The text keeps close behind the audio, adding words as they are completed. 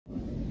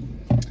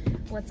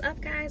What's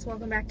up, guys?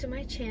 Welcome back to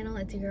my channel.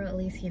 It's your girl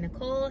Alicia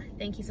Nicole.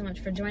 Thank you so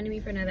much for joining me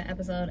for another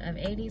episode of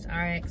 80s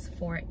RX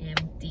for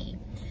MD.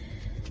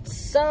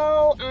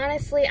 So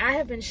honestly, I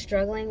have been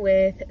struggling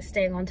with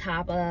staying on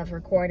top of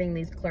recording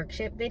these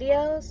clerkship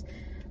videos.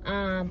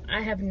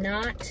 I have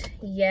not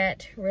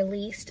yet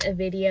released a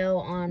video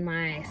on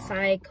my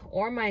psych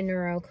or my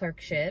neuro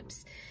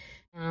clerkships.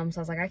 So I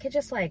was like, I could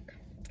just like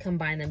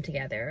combine them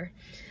together.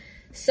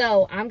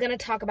 So I'm going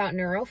to talk about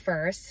neuro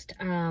first.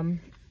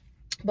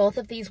 Both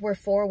of these were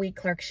 4-week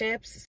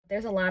clerkships.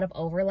 There's a lot of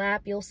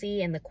overlap you'll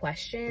see in the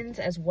questions,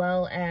 as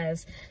well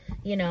as,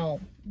 you know,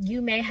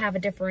 you may have a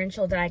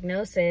differential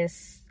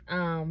diagnosis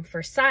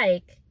for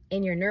psych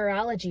in your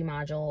neurology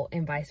module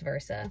and vice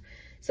versa.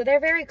 So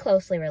they're very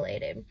closely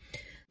related.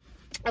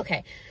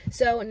 Okay,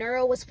 so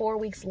neuro was 4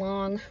 weeks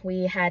long.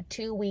 We had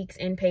 2 weeks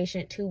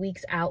inpatient, 2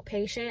 weeks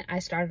outpatient. I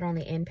started on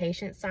the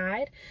inpatient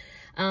side.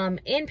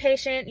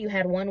 Inpatient, you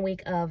had 1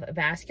 week of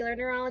vascular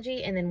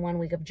neurology and then 1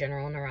 week of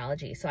general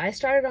neurology. So I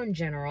started on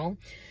general.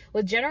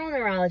 With general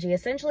neurology,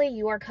 essentially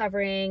you are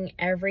covering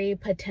every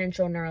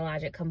potential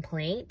neurologic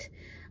complaint.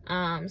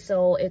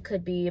 So it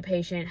could be a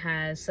patient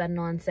has sudden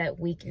onset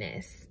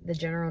weakness. The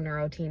general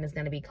neuro team is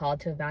going to be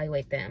called to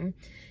evaluate them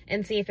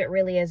and see if it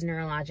really is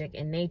neurologic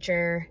in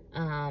nature.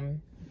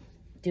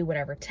 Do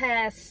whatever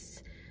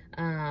tests,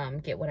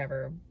 get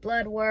whatever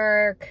blood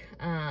work,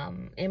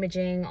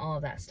 imaging, all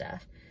of that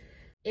stuff.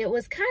 It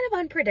was kind of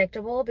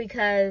unpredictable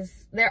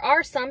because there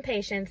are some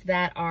patients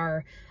that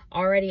are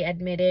already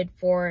admitted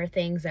for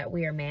things that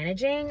we are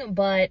managing,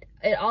 but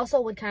it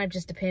also would kind of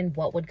just depend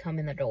what would come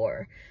in the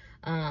door.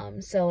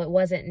 So it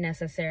wasn't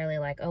necessarily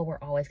like, oh, we're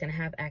always going to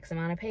have X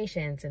amount of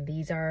patients and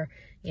these are,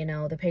 you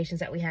know, the patients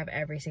that we have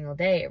every single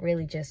day. It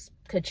really just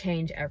could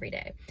change every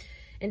day.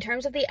 In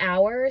terms of the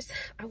hours,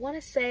 I want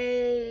to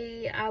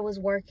say I was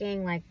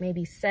working like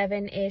maybe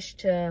 7-ish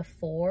to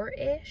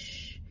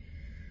 4-ish,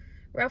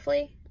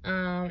 roughly.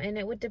 And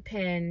it would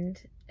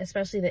depend,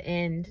 especially the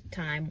end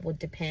time would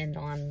depend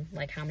on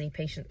like how many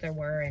patients there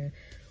were and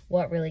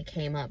what really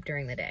came up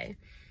during the day.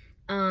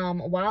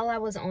 While I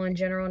was on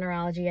general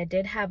neurology, I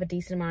did have a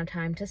decent amount of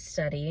time to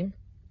study,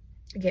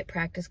 get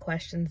practice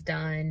questions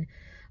done,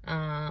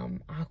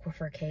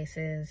 aquifer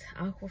cases.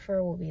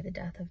 Aquifer will be the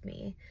death of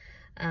me.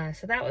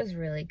 So that was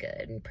really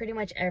good. And pretty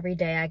much every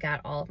day I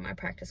got all of my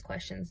practice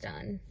questions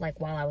done, like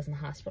while I was in the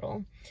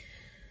hospital.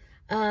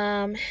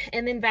 And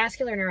then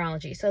vascular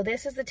neurology. So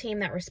this is the team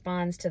that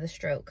responds to the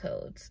stroke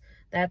codes.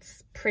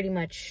 That's pretty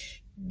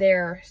much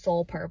their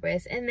sole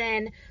purpose. And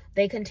then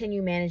they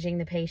continue managing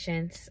the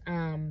patients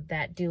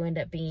that do end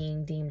up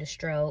being deemed a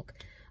stroke,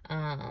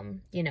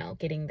 you know,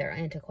 getting their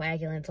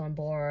anticoagulants on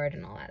board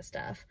and all that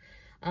stuff.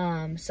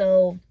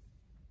 So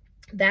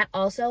that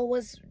also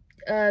was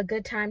a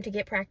good time to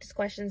get practice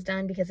questions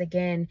done because,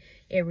 again,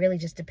 it really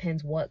just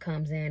depends what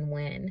comes in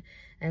when.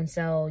 And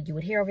so you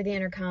would hear over the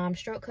intercom,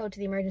 stroke code to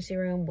the emergency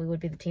room. We would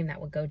be the team that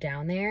would go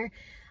down there.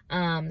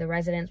 The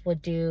residents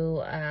would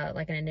do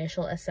like an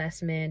initial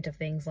assessment of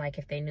things like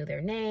if they knew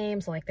their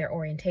names, like their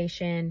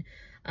orientation,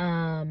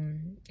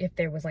 if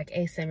there was like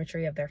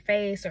asymmetry of their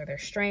face or their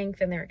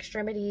strength in their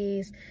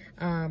extremities,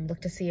 look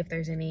to see if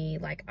there's any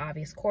like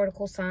obvious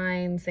cortical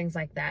signs, things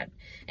like that.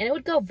 And it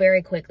would go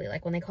very quickly.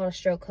 Like when they call a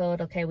stroke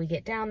code, okay, we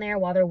get down there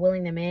while they're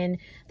wheeling them in,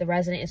 the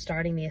resident is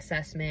starting the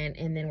assessment,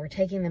 and then we're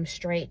taking them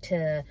straight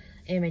to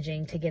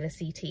imaging to get a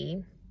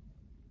CT.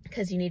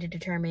 Because you need to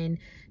determine,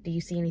 do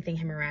you see anything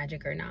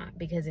hemorrhagic or not?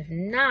 Because if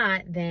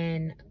not,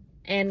 then,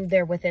 and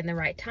they're within the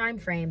right time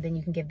frame, then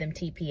you can give them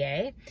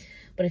TPA.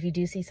 But if you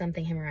do see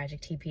something hemorrhagic,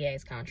 TPA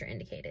is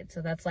contraindicated.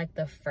 So that's like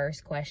the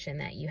first question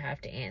that you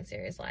have to answer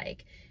is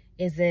like,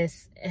 is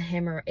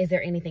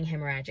there anything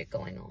hemorrhagic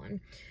going on?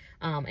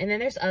 And then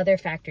there's other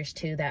factors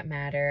too that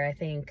matter. I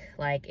think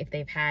like if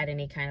they've had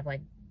any kind of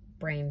like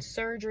brain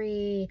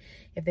surgery,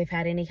 if they've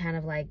had any kind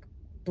of like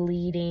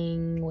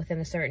bleeding within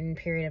a certain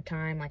period of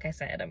time. Like I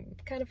said, I'm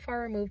kind of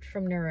far removed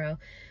from neuro,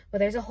 but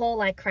there's a whole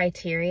like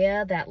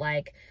criteria that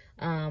like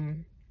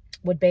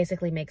would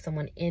basically make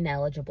someone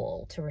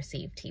ineligible to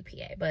receive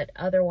TPA. But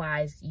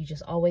otherwise, you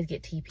just always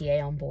get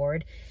TPA on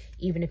board,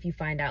 even if you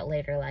find out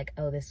later like,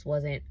 oh, this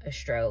wasn't a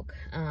stroke,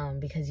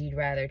 because you'd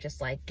rather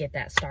just like get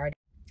that started.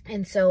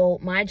 And so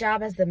my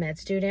job as the med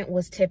student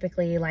was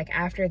typically like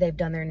after they've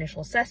done their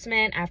initial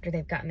assessment, after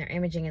they've gotten their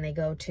imaging and they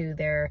go to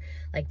their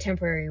like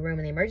temporary room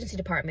in the emergency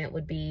department,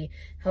 would be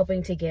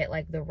helping to get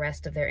like the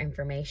rest of their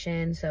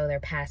information. So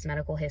their past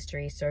medical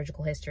history,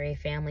 surgical history,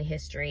 family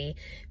history,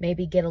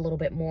 maybe get a little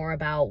bit more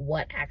about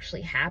what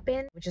actually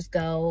happened, which is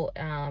go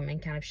and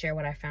kind of share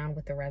what I found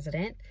with the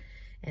resident.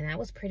 And that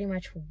was pretty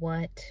much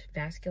what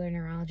vascular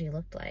neurology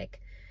looked like.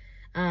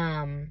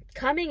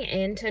 Coming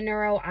into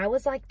neuro, I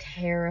was like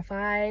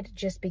terrified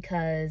just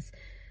because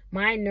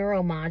my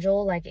neuro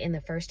module, like in the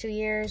first 2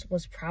 years,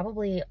 was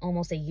probably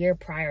almost a year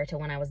prior to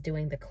when I was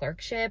doing the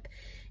clerkship.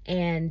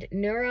 And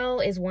neuro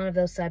is one of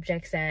those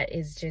subjects that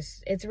is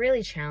just, it's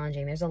really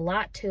challenging. There's a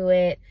lot to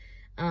it.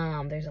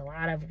 There's a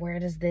lot of where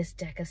does this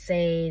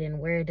decusate and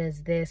where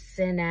does this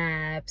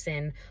synapse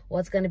and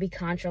what's going to be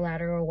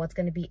contralateral, what's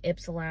going to be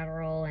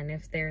ipsilateral, and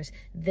if there's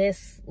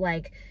this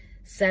like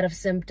set of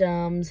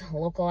symptoms,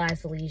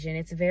 localized lesion.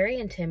 It's very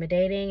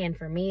intimidating, and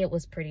for me it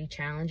was pretty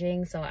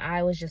challenging, so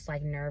I was just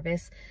like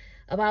nervous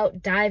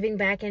about diving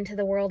back into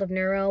the world of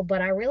neuro.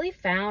 But I really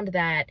found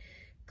that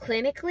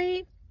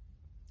clinically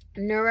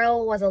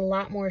neuro was a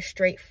lot more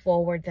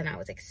straightforward than I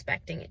was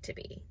expecting it to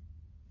be.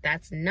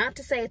 That's not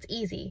to say it's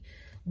easy,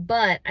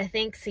 but I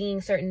think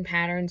seeing certain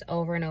patterns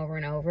over and over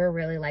and over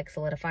really like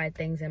solidified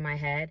things in my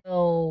head.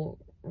 So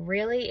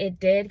really it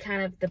did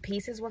kind of, the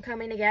pieces were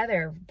coming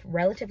together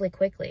relatively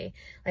quickly.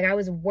 Like I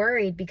was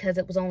worried because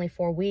it was only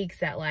 4 weeks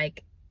that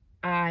like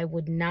I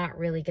would not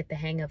really get the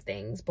hang of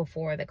things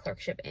before the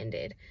clerkship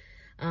ended.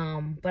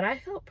 But I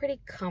felt pretty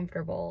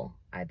comfortable,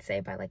 I'd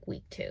say, by like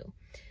week 2.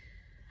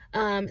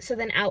 So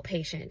then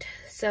outpatient.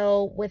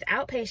 So with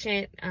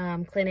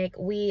outpatient clinic,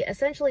 we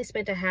essentially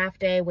spent a half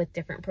day with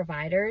different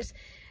providers,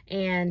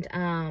 and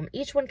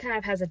each one kind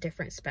of has a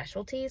different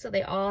specialty. So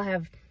they all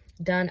have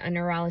done a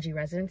neurology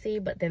residency,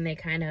 but then they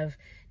kind of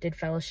did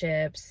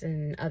fellowships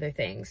and other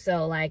things.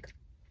 So like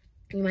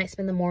you might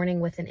spend the morning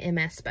with an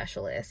MS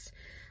specialist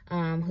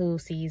who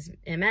sees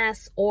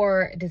MS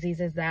or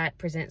diseases that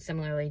present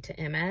similarly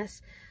to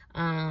MS.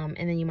 And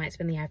then you might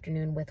spend the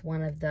afternoon with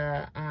one of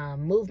the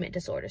movement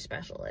disorder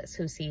specialists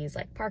who sees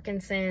like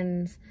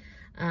Parkinson's,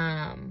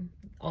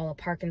 all of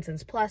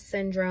Parkinson's plus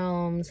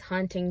syndromes,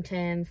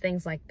 Huntington's,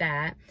 things like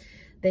that.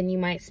 Then you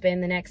might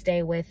spend the next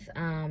day with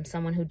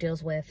someone who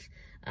deals with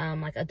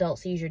like adult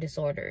seizure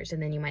disorders,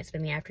 and then you might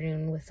spend the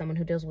afternoon with someone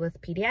who deals with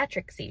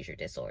pediatric seizure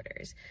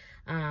disorders.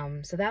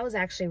 So that was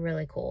actually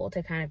really cool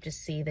to kind of just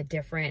see the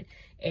different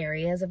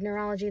areas of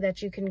neurology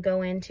that you can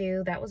go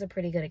into. That was a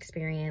pretty good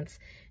experience.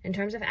 In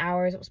terms of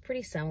hours, it was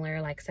pretty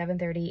similar, like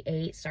 7:30,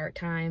 8 start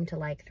time to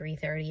like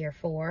 3:30 or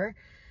 4.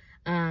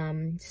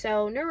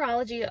 So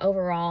neurology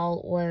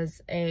overall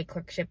was a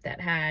clerkship that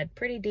had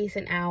pretty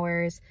decent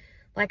hours.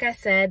 Like I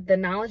said, the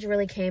knowledge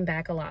really came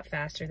back a lot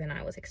faster than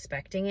I was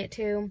expecting it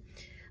to.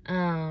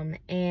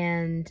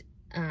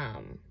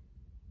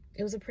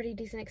 It was a pretty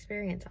decent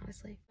experience,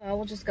 honestly. So I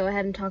will just go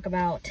ahead and talk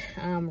about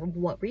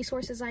what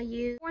resources I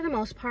use. For the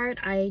most part,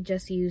 I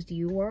just used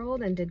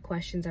UWorld and did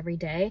questions every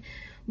day.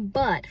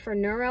 But for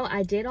neuro,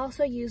 I did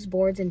also use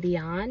Boards and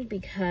Beyond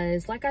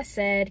because, like I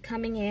said,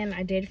 coming in,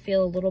 I did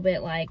feel a little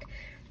bit like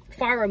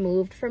far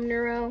removed from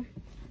neuro.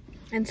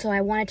 And so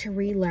I wanted to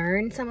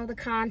relearn some of the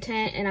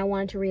content, and I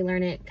wanted to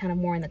relearn it kind of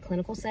more in the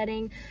clinical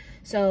setting.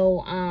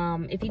 So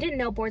if you didn't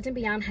know, Boards and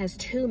Beyond has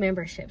 2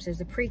 memberships. There's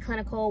the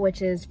preclinical,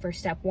 which is for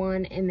step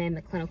 1, and then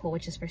the clinical,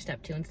 which is for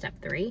step 2 and step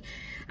 3.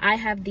 I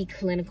have the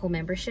clinical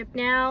membership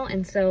now,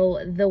 and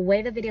so the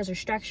way the videos are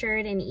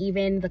structured and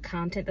even the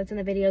content that's in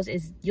the videos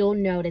is, you'll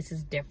notice,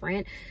 is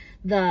different.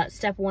 The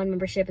step 1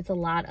 membership, it's a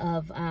lot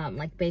of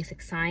like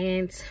basic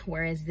science,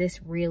 whereas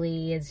this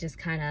really is just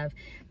kind of,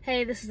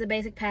 hey, this is the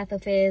basic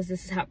pathophys,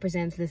 this is how it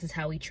presents, this is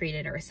how we treat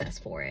it or assess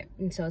for it.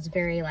 And so it's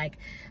very like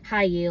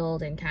high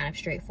yield and kind of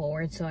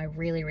straightforward. So I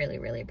really, really,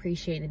 really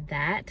appreciated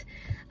that.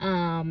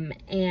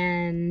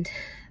 And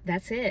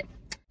that's it.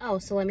 Oh,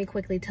 so let me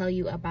quickly tell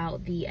you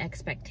about the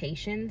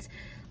expectations.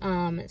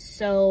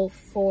 So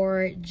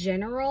for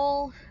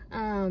general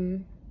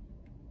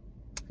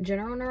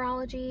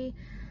neurology,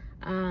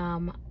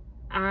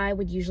 I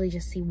would usually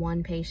just see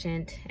one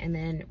patient and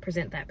then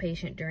present that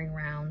patient during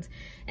rounds.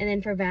 And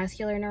then for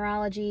vascular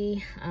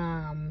neurology,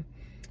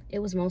 it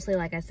was mostly,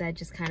 like I said,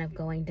 just kind of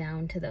going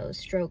down to those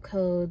stroke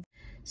codes.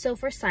 So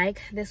for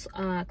psych, this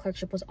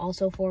clerkship was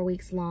also 4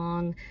 weeks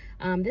long.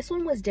 This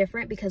one was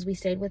different because we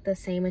stayed with the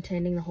same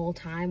attending the whole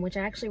time, which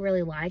I actually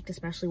really liked,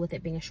 especially with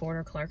it being a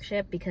shorter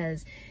clerkship,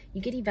 because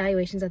you get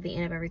evaluations at the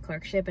end of every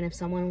clerkship, and if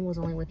someone was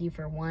only with you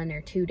for 1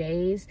 or 2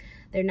 days,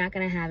 they're not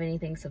going to have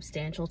anything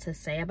substantial to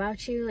say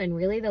about you. And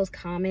really those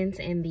comments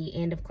in the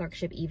end of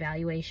clerkship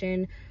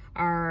evaluation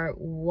are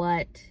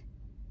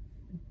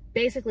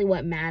basically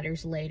what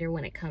matters later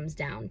when it comes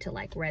down to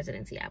like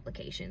residency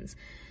applications.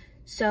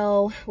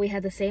 So we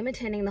had the same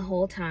attending the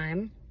whole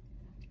time.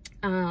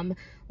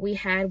 We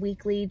had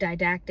weekly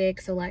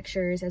didactics, so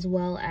lectures, as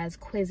well as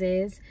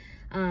quizzes.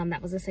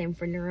 That was the same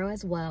for neuro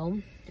as well.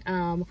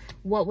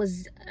 What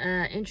was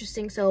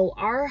interesting, so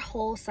our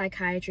whole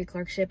psychiatry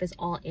clerkship is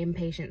all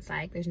inpatient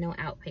psych. There's no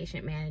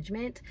outpatient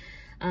management.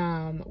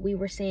 We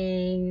were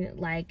seeing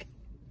like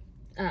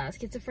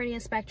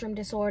schizophrenia spectrum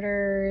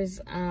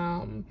disorders,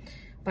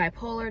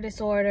 bipolar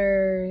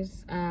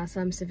disorders,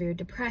 some severe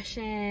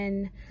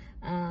depression,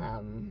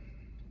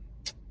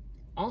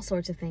 all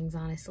sorts of things,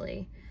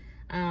 honestly.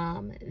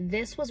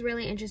 This was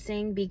really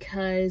interesting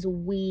because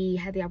we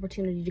had the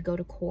opportunity to go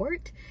to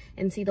court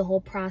and see the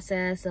whole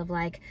process of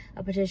like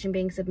a petition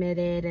being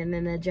submitted, and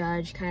then the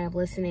judge kind of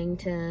listening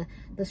to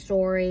the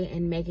story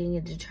and making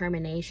a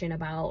determination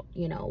about,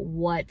 you know,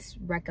 what's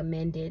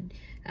recommended,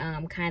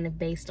 kind of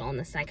based on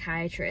the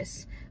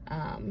psychiatrist's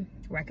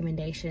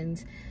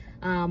recommendations.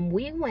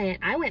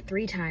 I went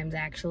 3 times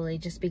actually,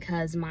 just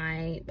because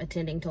my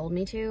attending told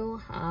me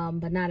to,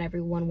 but not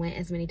everyone went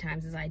as many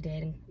times as I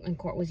did, and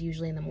court was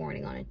usually in the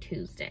morning on a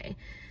Tuesday.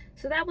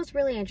 So that was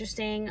really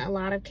interesting. A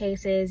lot of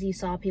cases you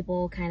saw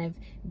people kind of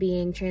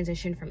being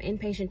transitioned from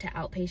inpatient to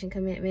outpatient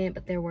commitment,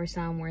 but there were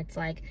some where it's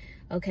like,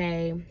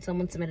 okay,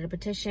 someone submitted a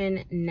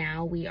petition,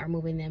 now we are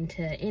moving them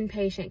to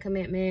inpatient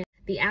commitment.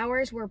 The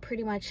hours were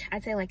pretty much,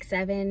 I'd say like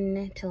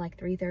 7 to like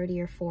 3:30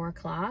 or 4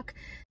 o'clock.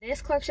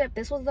 This clerkship,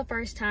 this was the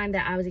first time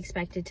that I was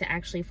expected to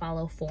actually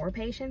follow 4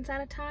 patients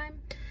at a time.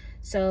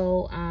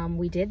 So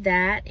we did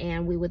that,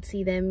 and we would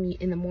see them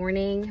in the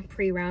morning,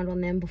 pre-round on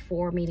them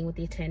before meeting with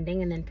the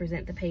attending, and then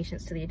present the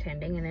patients to the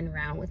attending, and then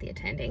round with the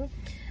attending.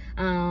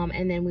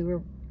 And then we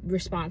were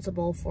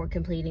responsible for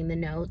completing the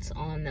notes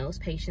on those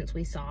patients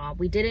we saw.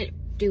 We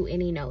didn't do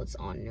any notes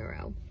on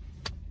neuro.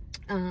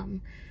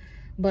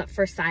 But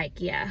for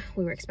psych, yeah,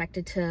 we were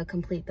expected to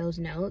complete those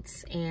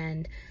notes.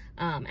 And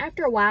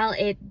after a while,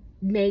 it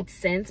made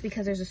sense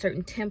because there's a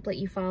certain template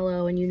you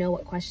follow, and you know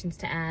what questions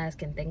to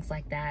ask and things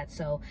like that.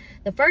 So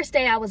the first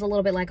day I was a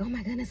little bit like, oh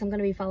my goodness, I'm going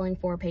to be following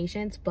 4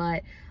 patients,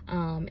 but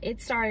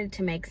it started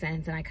to make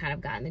sense, and I kind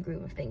of got in the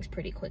groove of things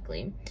pretty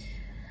quickly.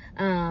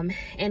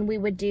 And we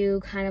would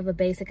do kind of a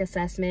basic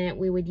assessment.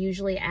 We would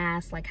usually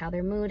ask like how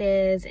their mood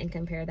is and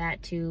compare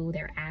that to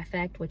their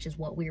affect, which is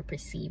what we're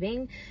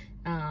perceiving.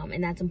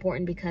 And that's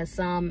important because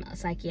some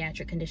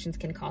psychiatric conditions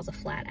can cause a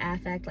flat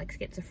affect, like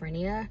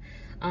schizophrenia.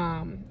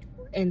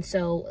 And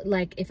so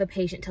like if a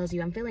patient tells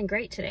you, I'm feeling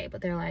great today, but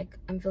they're like,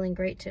 I'm feeling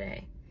great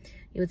today,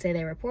 you would say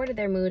they reported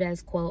their mood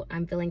as, quote,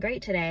 I'm feeling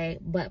great today,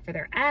 but for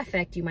their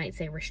affect, you might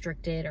say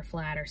restricted or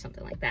flat or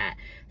something like that,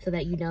 so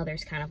that you know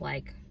there's kind of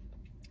like,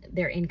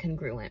 they're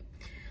incongruent.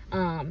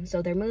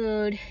 So their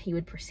mood, you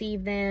would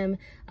perceive them.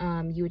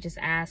 You would just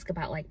ask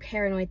about like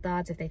paranoid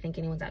thoughts, if they think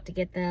anyone's out to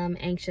get them,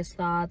 anxious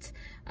thoughts,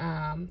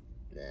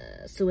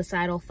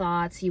 suicidal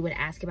thoughts. You would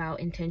ask about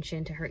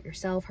intention to hurt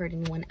yourself, hurt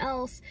anyone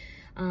else.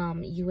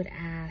 You would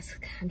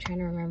ask, I'm trying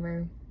to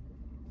remember,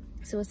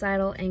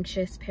 suicidal,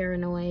 anxious,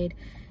 paranoid,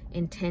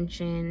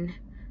 intention.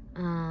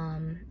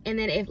 And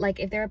then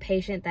if they're a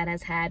patient that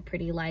has had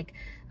pretty like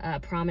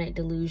prominent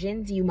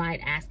delusions, you might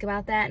ask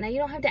about that. Now you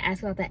don't have to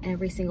ask about that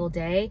every single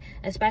day,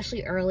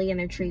 especially early in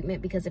their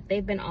treatment, because if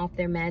they've been off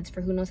their meds for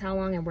who knows how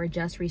long and we're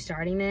just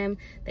restarting them,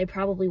 they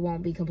probably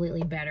won't be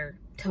completely better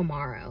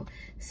tomorrow.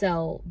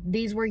 So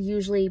these were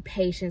usually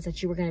patients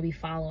that you were going to be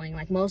following.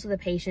 Like most of the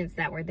patients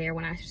that were there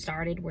when I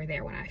started were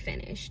there when I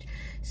finished.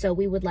 So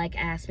we would like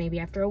ask maybe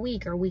after a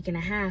week or a week and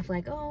a half,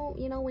 like, oh,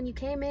 you know, when you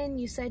came in,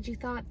 you said you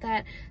thought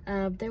that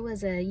there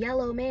was a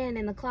yellow man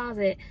in the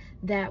closet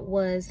that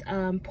was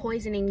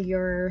poisoning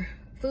your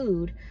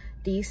food.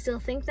 Do you still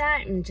think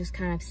that? And just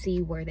kind of see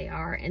where they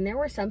are. And there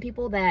were some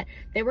people that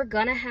they were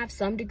gonna have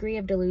some degree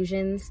of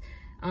delusions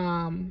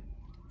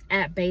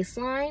at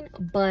baseline,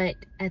 but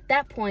at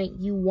that point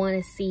you want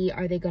to see,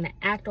 are they going to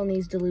act on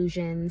these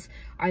delusions?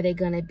 Are they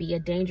going to be a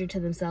danger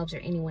to themselves or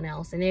anyone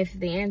else? And if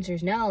the answer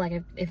is no,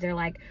 like if they're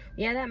like,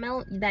 yeah,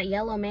 that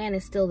yellow man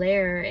is still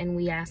there, and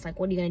we ask like,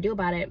 what are you going to do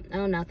about it?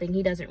 Oh, nothing,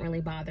 he doesn't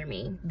really bother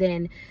me.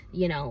 Then,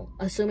 you know,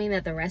 assuming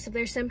that the rest of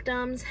their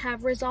symptoms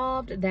have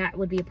resolved, that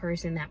would be a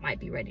person that might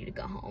be ready to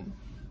go home.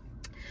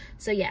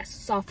 So yes,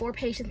 saw 4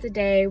 patients a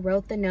day,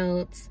 wrote the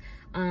notes.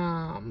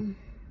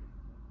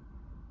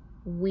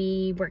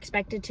 We were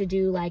expected to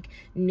do like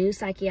new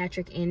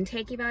psychiatric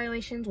intake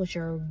evaluations, which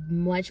are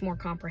much more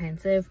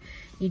comprehensive.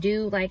 You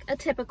do like a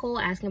typical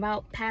asking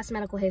about past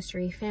medical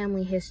history,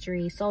 family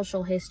history,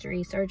 social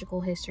history,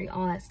 surgical history,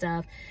 all that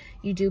stuff.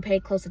 You do pay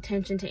close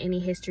attention to any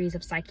histories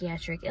of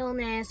psychiatric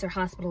illness or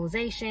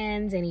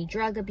hospitalizations, any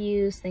drug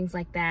abuse, things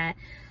like that.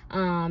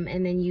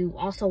 And then you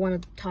also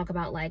want to talk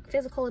about like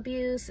physical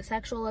abuse,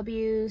 sexual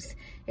abuse.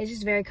 It's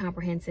just very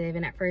comprehensive.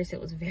 And at first it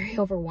was very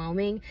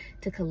overwhelming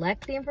to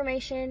collect the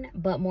information,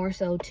 but more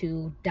so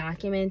to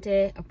document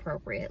it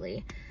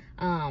appropriately.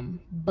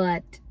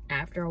 But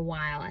after a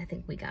while, I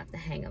think we got the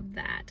hang of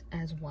that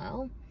as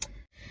well.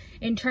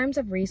 In terms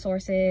of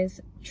resources,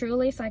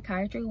 truly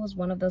psychiatry was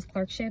one of those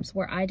clerkships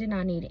where I did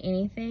not need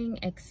anything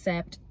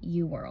except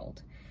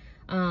UWorld.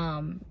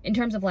 In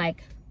terms of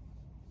like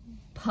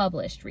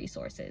published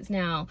resources.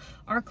 Now,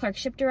 our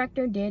clerkship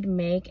director did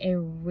make a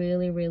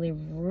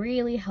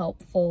really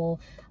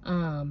helpful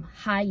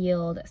high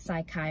yield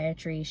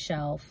psychiatry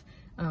shelf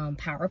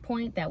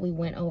PowerPoint that we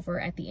went over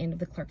at the end of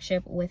the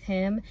clerkship with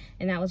him,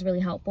 and that was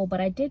really helpful.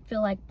 But I did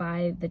feel like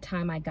by the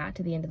time I got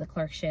to the end of the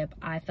clerkship,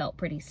 I felt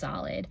pretty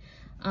solid.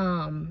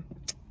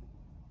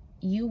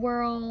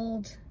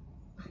 UWorld,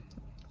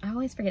 I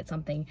always forget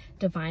something.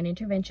 Divine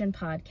Intervention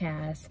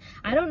Podcast.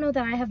 I don't know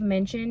that I have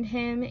mentioned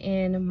him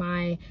in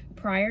my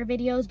prior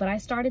videos, but I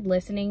started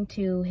listening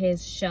to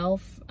his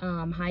shelf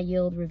high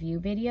yield review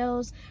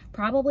videos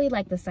probably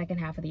like the second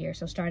half of the year,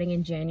 so starting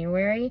in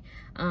January.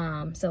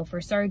 So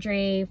for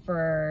surgery,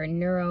 for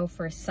neuro,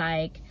 for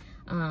psych,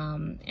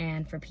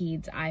 and for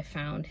peds, I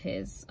found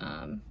his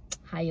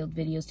high yield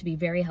videos to be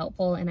very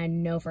helpful, and I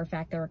know for a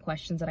fact there were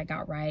questions that I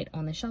got right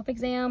on the shelf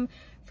exam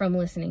from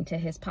listening to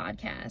his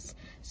podcast.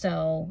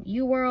 So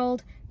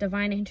UWorld,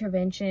 Divine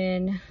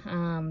Intervention,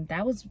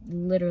 that was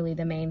literally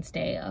the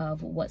mainstay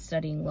of what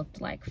studying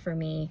looked like for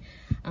me.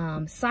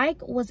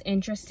 Psych was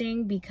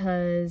interesting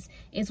because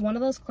it's one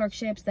of those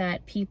clerkships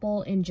that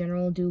people in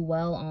general do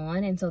well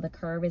on, and so the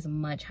curve is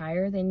much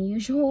higher than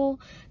usual.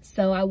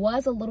 So I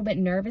was a little bit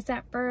nervous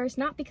at first,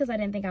 not because I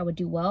didn't think I would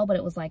do well, but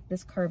it was like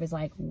this curve is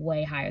like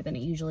way higher than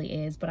it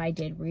usually is. But I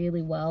did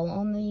really well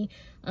on the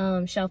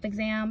shelf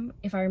exam.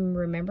 If I'm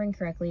remembering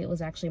correctly, it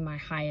was actually my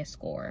highest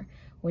score,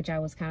 which I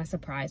was kind of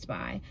surprised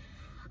by.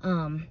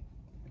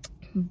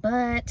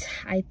 But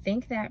I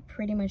think that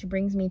pretty much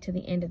brings me to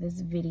the end of this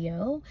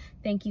video.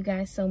 Thank you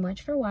guys so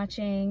much for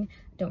watching.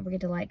 Don't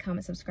forget to like,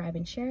 comment, subscribe,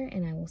 and share,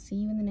 and I will see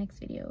you in the next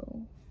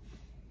video.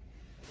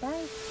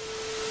 Bye.